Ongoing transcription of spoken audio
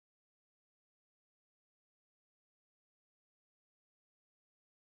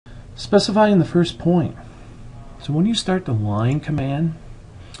Specifying the first point. So when you start the line command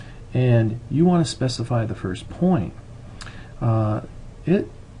and you want to specify the first point,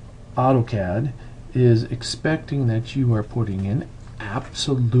 AutoCAD is expecting that you are putting in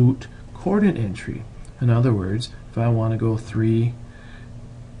absolute coordinate entry. In other words, if I want to go 3,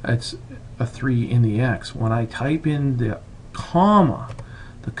 it's a 3 in the X. When I type in the comma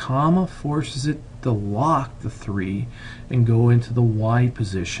forces it to lock the 3 and go into the Y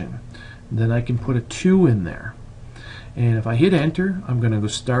position. Then I can put a 2 in there. And if I hit enter, I'm going to go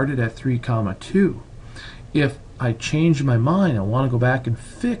start it at 3, 2. If I change my mind, I want to go back and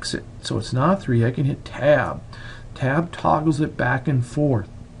fix it so it's not 3, I can hit tab. Tab toggles it back and forth.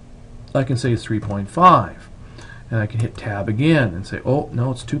 I can say it's 3.5. And I can hit tab again and say, oh,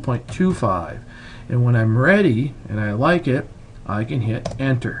 no, it's 2.25. And when I'm ready and I like it, I can hit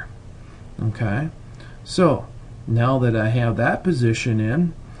enter. Okay? So, now that I have that position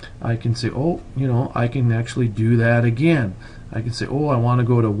in, I can say, oh, I can actually do that again. I can say, oh, I want to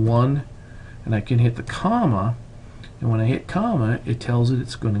go to 1, and I can hit the comma, and when I hit comma, it tells it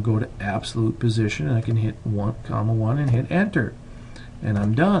it's going to go to absolute position, and I can hit 1, 1 and hit enter, and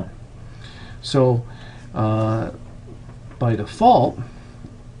I'm done. So by default,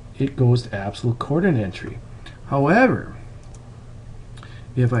 it goes to absolute coordinate entry. However,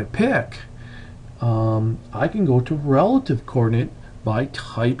 if I pick, I can go to relative coordinate by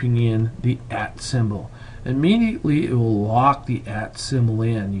typing in the @ symbol. Immediately it will lock the @ symbol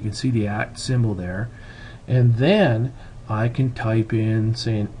in. You can see the @ symbol there. And then I can type in,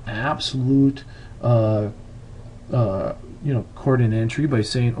 say, an absolute coordinate entry by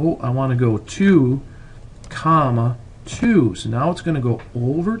saying, oh, I want to go 2, 2. So now it's going to go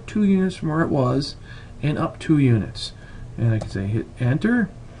over 2 units from where it was and up 2 units. And I can say hit enter,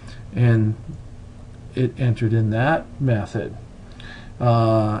 and it entered in that method.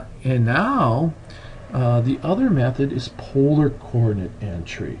 And now the other method is polar coordinate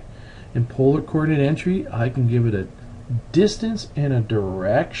entry. In polar coordinate entry, I can give it a distance and a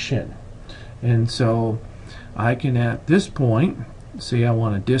direction. And so I can, at this point, say I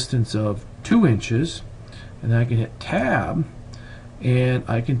want a distance of 2 inches, and I can hit tab, and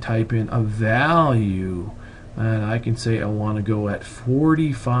I can type in a value, and I can say I want to go at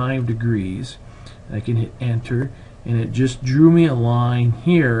 45 degrees. And I can hit enter, and it just drew me a line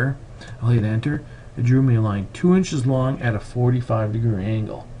here. I'll hit enter. It drew me a line 2 inches long at a 45-degree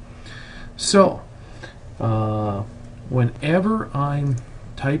angle. So whenever I'm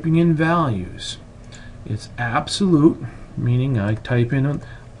typing in values, it's absolute, meaning I type in a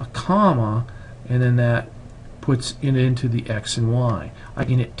comma, and then that puts it into the X and Y. I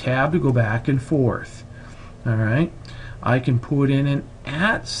can hit tab to go back and forth. Alright, I can put in an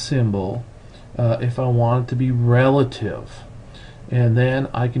 @ symbol if I want it to be relative, and then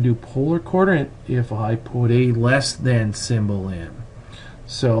I can do polar coordinate if I put a less than symbol in.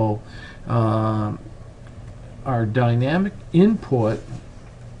 So our dynamic input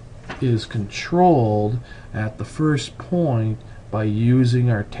is controlled at the first point by using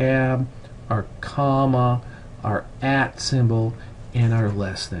our tab, our comma, our @ symbol, and our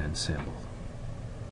less than symbol.